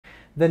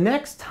The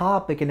next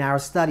topic in our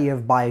study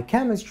of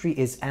biochemistry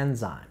is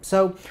enzymes.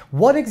 So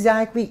what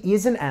exactly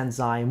is an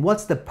enzyme?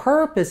 What's the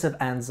purpose of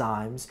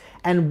enzymes?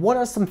 And what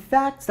are some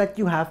facts that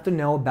you have to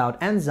know about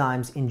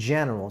enzymes in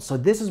general? So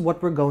this is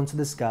what we're going to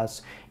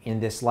discuss in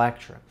this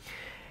lecture.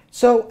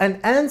 So an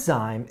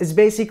enzyme is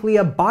basically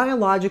a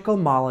biological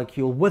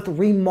molecule with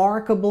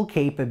remarkable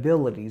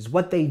capabilities.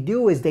 What they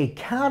do is they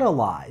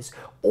catalyze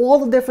all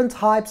the different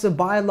types of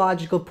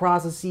biological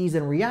processes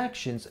and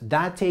reactions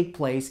that take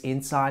place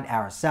inside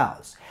our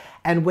cells.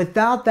 And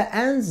without the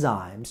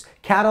enzymes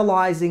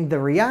catalyzing the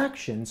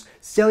reactions,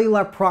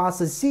 cellular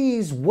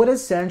processes would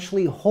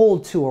essentially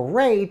hold to a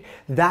rate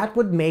that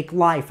would make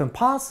life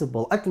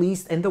impossible, at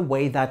least in the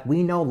way that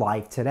we know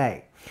life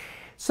today.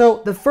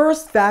 So the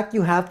first fact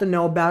you have to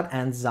know about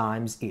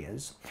enzymes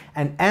is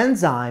an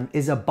enzyme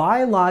is a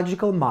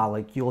biological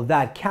molecule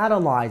that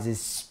catalyzes,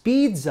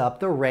 speeds up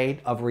the rate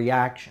of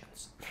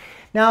reactions.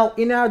 Now,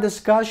 in our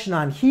discussion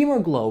on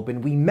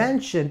hemoglobin, we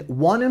mentioned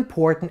one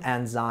important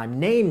enzyme,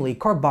 namely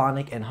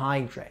carbonic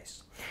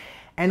anhydrase.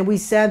 And we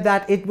said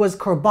that it was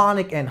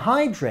carbonic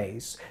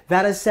anhydrase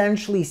that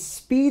essentially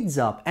speeds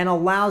up and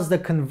allows the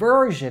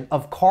conversion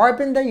of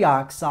carbon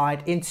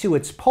dioxide into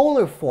its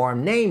polar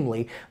form,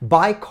 namely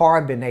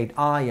bicarbonate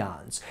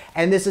ions.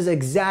 And this is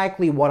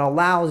exactly what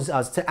allows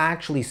us to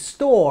actually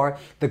store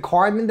the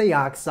carbon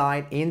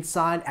dioxide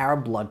inside our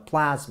blood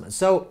plasma.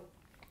 So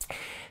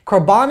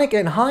carbonic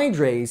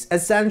anhydrase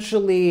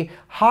essentially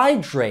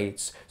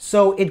hydrates,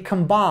 so it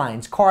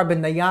combines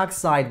carbon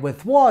dioxide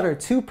with water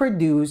to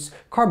produce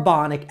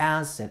carbonic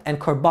acid. And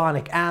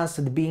carbonic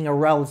acid, being a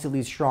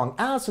relatively strong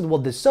acid, will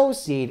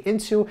dissociate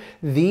into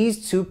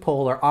these two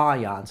polar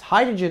ions,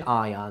 hydrogen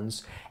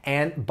ions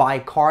and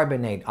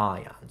bicarbonate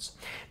ions.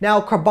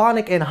 Now,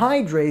 carbonic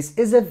anhydrase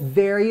is a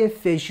very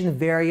efficient,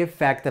 very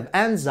effective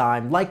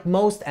enzyme, like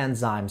most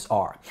enzymes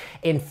are.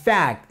 In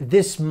fact,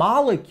 this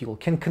molecule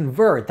can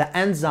convert, the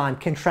enzyme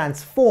can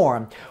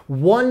transform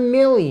 1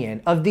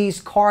 million of these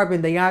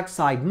carbon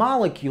dioxide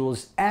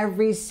molecules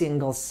every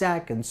single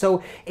second.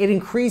 So it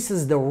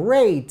increases the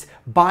rate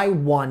by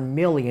 1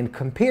 million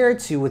compared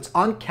to its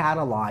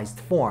uncatalyzed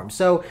form.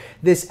 So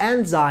this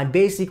enzyme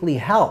basically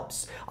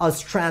helps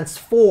us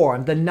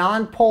transform the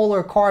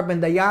nonpolar carbon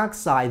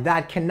dioxide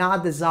that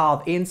cannot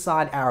dissolve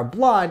inside our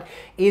blood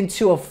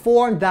into a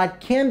form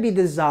that can be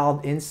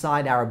dissolved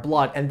inside our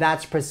blood. And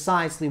that's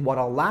precisely what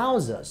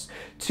allows us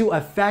to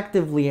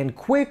effectively and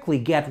quickly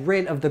get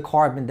rid of the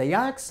carbon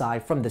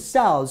dioxide from the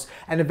cells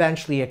and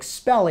eventually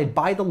expel it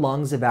by the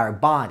lungs of our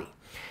body.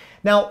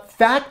 Now,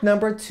 fact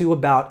number 2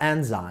 about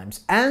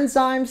enzymes.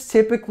 Enzymes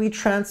typically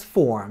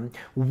transform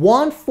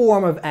one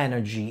form of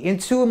energy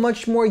into a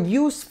much more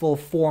useful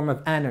form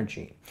of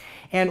energy.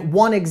 And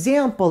one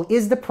example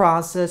is the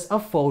process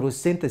of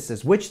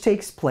photosynthesis, which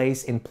takes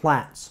place in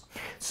plants.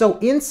 So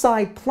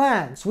inside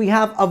plants, we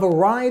have a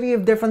variety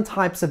of different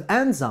types of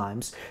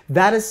enzymes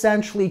that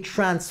essentially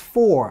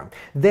transform,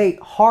 they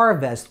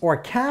harvest or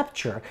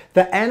capture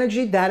the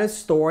energy that is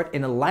stored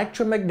in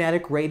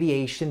electromagnetic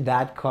radiation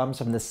that comes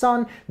from the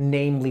sun,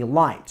 namely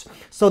light.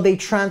 So they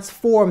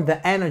transform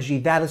the energy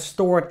that is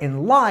stored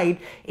in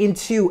light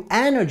into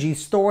energy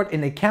stored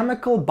in the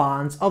chemical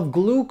bonds of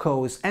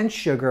glucose and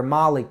sugar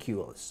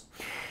molecules.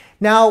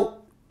 Now,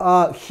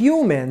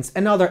 humans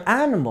and other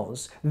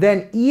animals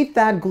then eat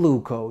that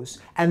glucose,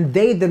 and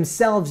they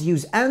themselves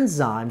use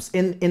enzymes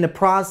in the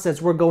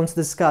process we're going to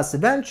discuss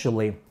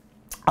eventually.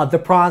 The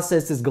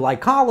process is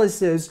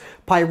glycolysis,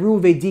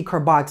 pyruvate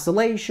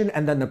decarboxylation,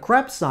 and then the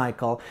Krebs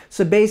cycle.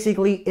 So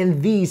basically,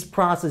 in these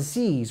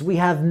processes, we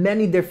have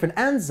many different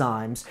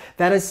enzymes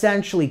that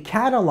essentially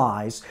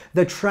catalyze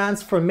the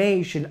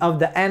transformation of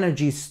the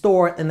energy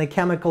stored in the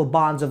chemical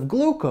bonds of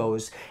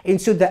glucose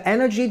into the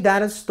energy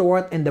that is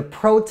stored in the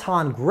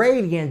proton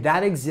gradient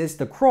that exists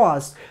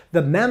across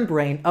the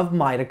membrane of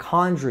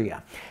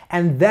mitochondria.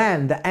 And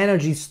then the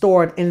energy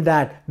stored in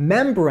that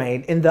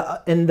membrane, in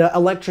the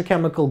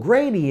electrochemical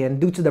gradient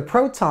due to the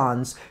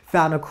protons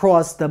found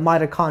across the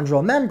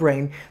mitochondrial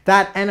membrane,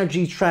 that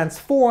energy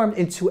transformed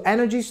into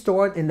energy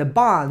stored in the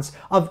bonds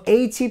of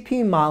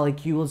ATP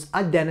molecules,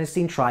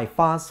 adenosine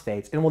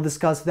triphosphates. And we'll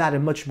discuss that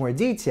in much more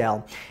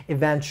detail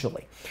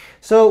eventually.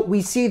 So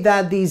we see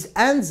that these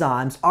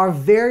enzymes are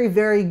very,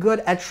 very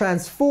good at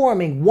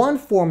transforming one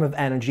form of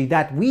energy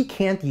that we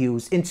can't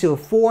use into a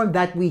form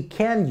that we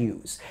can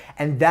use.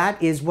 And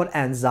that is what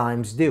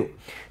enzymes do.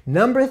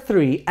 Number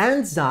 3,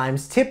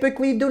 enzymes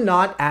typically do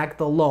not act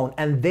alone,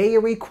 and they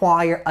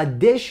require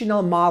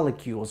additional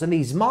molecules. And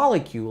these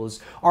molecules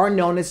are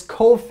known as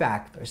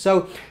cofactors.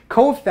 So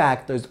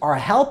cofactors are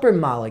helper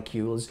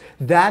molecules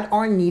that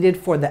are needed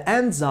for the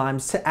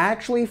enzymes to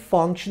actually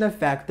function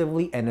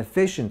effectively and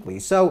efficiently.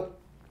 So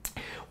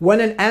when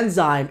an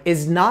enzyme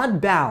is not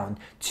bound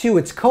to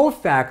its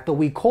cofactor,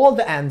 we call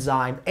the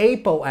enzyme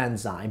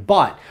apoenzyme.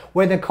 But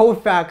when the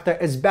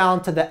cofactor is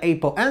bound to the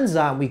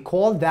apoenzyme, we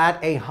call that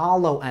a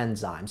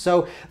holoenzyme.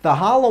 So the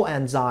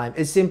holoenzyme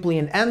is simply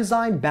an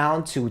enzyme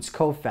bound to its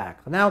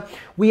cofactor. Now,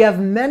 we have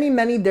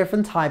many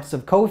different types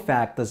of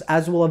cofactors,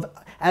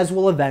 as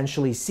we'll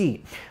eventually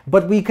see.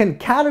 But we can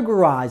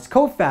categorize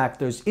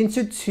cofactors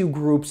into two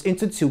groups,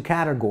 into two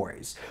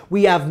categories.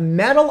 We have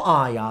metal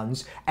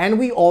ions, and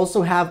we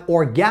also have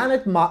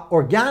organic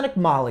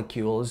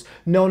molecules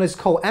known as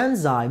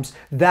coenzymes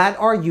that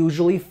are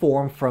usually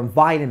formed from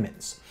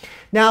vitamins.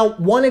 Now,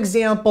 one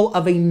example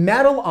of a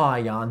metal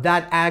ion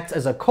that acts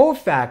as a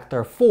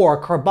cofactor for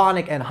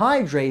carbonic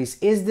anhydrase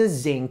is the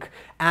zinc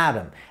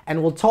atom,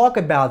 and we'll talk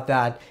about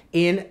that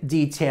in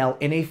detail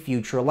in a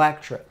future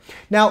lecture.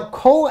 Now,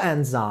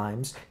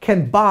 coenzymes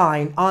can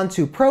bind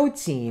onto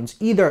proteins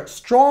either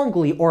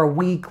strongly or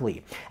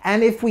weakly,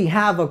 and if we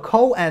have a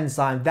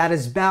coenzyme that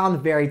is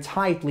bound very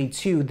tightly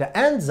to the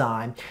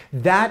enzyme,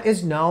 that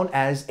is known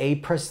as a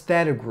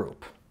prosthetic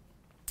group.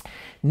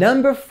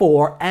 Number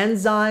 4,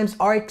 enzymes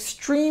are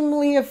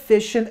extremely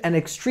efficient and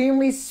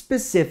extremely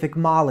specific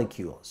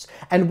molecules.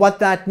 And what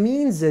that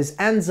means is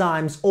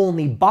enzymes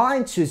only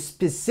bind to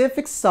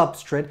specific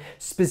substrate,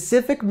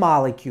 specific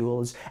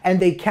molecules, and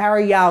they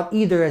carry out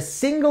either a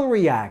single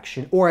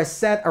reaction or a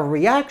set of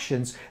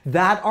reactions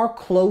that are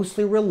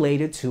closely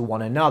related to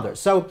one another.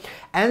 So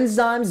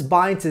enzymes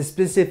bind to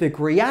specific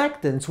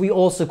reactants, we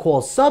also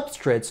call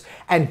substrates,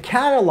 and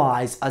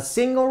catalyze a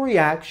single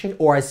reaction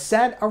or a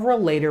set of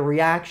related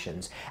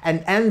reactions.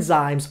 And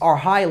enzymes are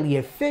highly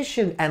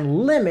efficient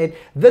and limit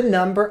the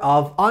number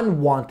of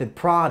unwanted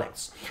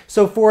products.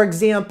 So for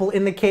example,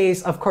 in the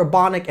case of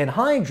carbonic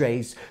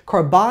anhydrase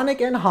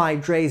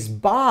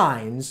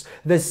binds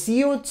the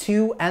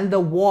CO2 and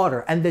the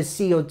water, and the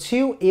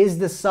CO2 is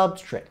the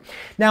substrate.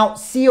 Now,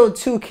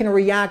 CO2 can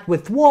react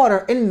with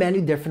water in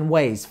many different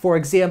ways. For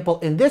example,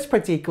 in this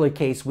particular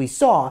case, we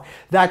saw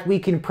that we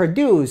can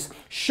produce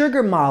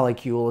sugar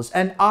molecules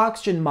and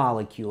oxygen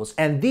molecules,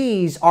 and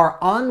these are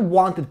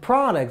unwanted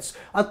products,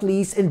 at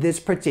least in this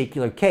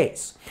particular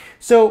case.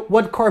 So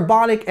what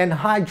carbonic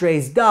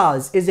anhydrase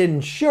does is it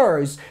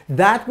ensures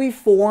that we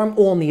form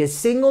only a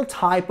single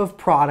type of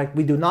product.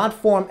 We do not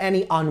form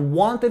any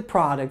unwanted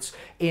products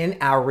in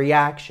our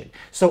reaction.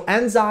 So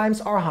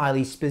enzymes are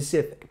highly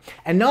specific.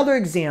 Another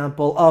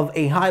example of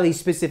a highly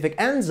specific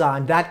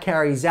enzyme that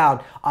carries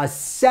out a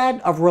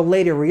set of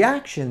related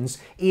reactions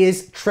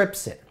is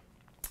trypsin.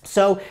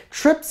 So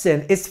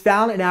trypsin is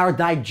found in our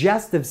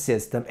digestive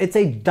system. It's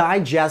a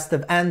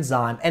digestive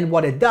enzyme, and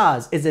what it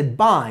does is it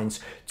binds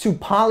to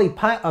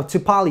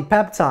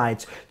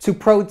polypeptides, to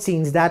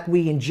proteins that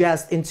we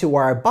ingest into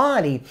our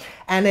body,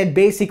 and it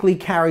basically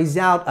carries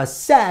out a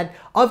set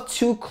of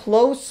two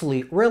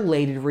closely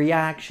related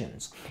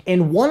reactions.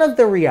 In one of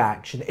the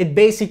reactions, it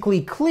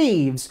basically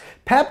cleaves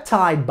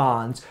peptide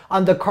bonds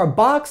on the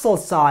carboxyl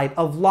side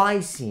of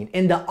lysine.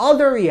 In the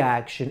other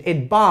reaction,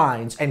 it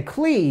binds and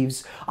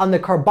cleaves on the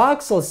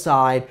carboxyl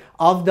side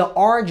of the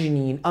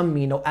arginine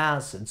amino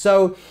acid.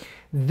 So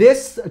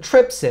this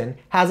trypsin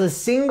has a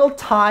single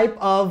type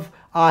of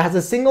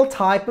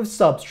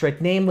substrate,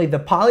 namely the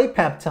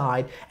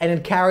polypeptide, and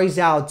it carries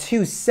out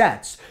two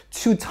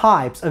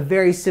types of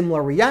very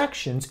similar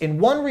reactions. In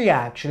one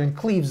reaction, it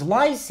cleaves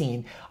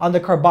lysine on the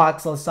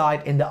carboxyl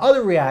side. In the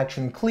other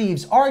reaction, it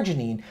cleaves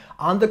arginine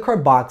on the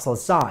carboxyl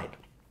side.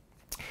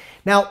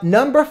 Now,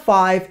 number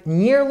 5,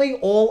 nearly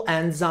all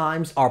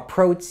enzymes are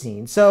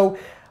proteins. So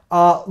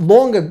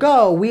long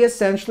ago, we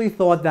essentially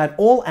thought that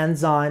all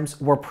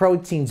enzymes were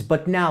proteins,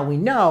 but now we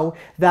know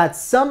that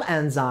some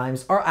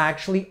enzymes are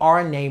actually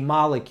RNA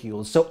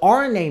molecules. So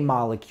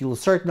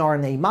certain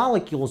RNA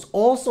molecules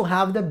also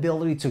have the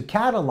ability to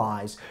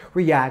catalyze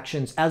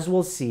reactions, as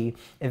we'll see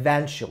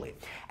eventually.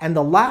 And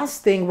the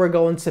last thing we're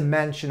going to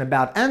mention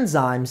about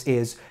enzymes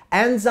is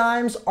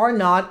enzymes are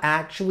not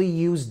actually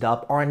used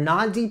up, are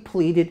not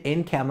depleted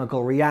in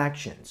chemical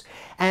reactions.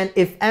 And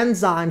if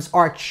enzymes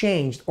are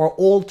changed or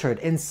altered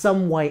in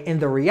some way in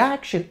the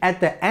reaction, at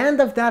the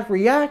end of that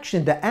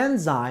reaction, the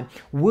enzyme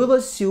will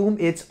assume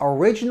its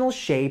original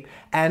shape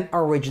and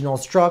original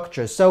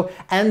structure. So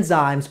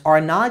enzymes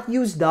are not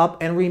used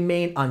up and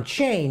remain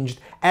unchanged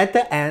at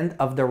the end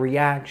of the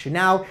reaction.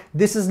 Now,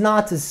 this is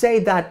not to say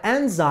that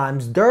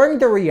enzymes during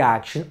the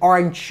reaction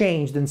aren't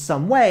changed in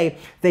some way.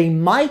 They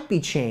might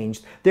be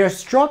changed, their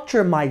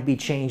structure might be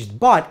changed,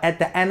 but at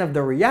the end of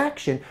the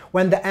reaction,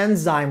 when the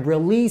enzyme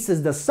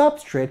releases the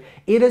substrate,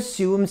 it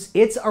assumes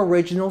its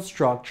original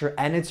structure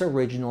and its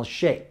original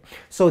shape.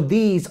 So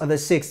these are the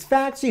 6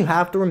 facts you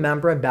have to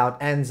remember about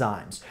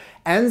enzymes.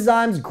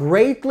 Enzymes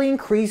greatly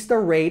increase the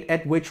rate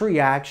at which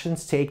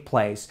reactions take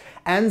place.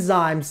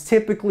 Enzymes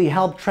typically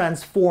help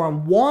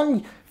transform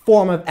one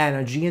form of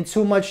energy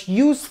into a much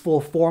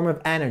useful form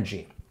of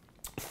energy.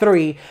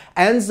 3,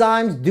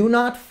 enzymes do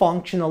not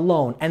function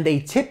alone, and they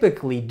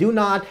typically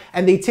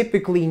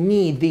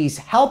need these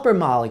helper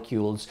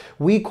molecules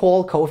we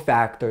call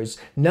cofactors.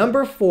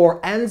 Number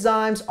 4,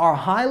 enzymes are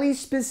highly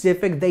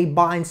specific. They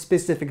bind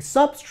specific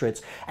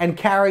substrates and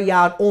carry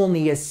out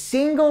only a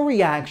single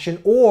reaction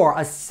or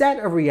a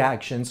set of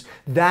reactions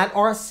that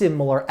are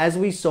similar, as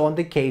we saw in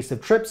the case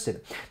of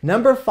trypsin.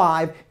 Number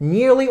 5,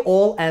 nearly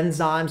all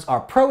enzymes are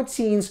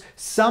proteins.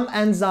 Some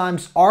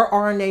enzymes are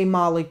RNA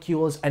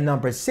molecules. And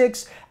number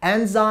 6,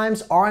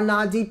 Enzymes are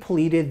not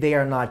depleted, they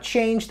are not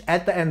changed.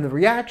 At the end of the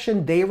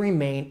reaction, they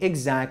remain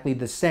exactly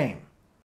the same.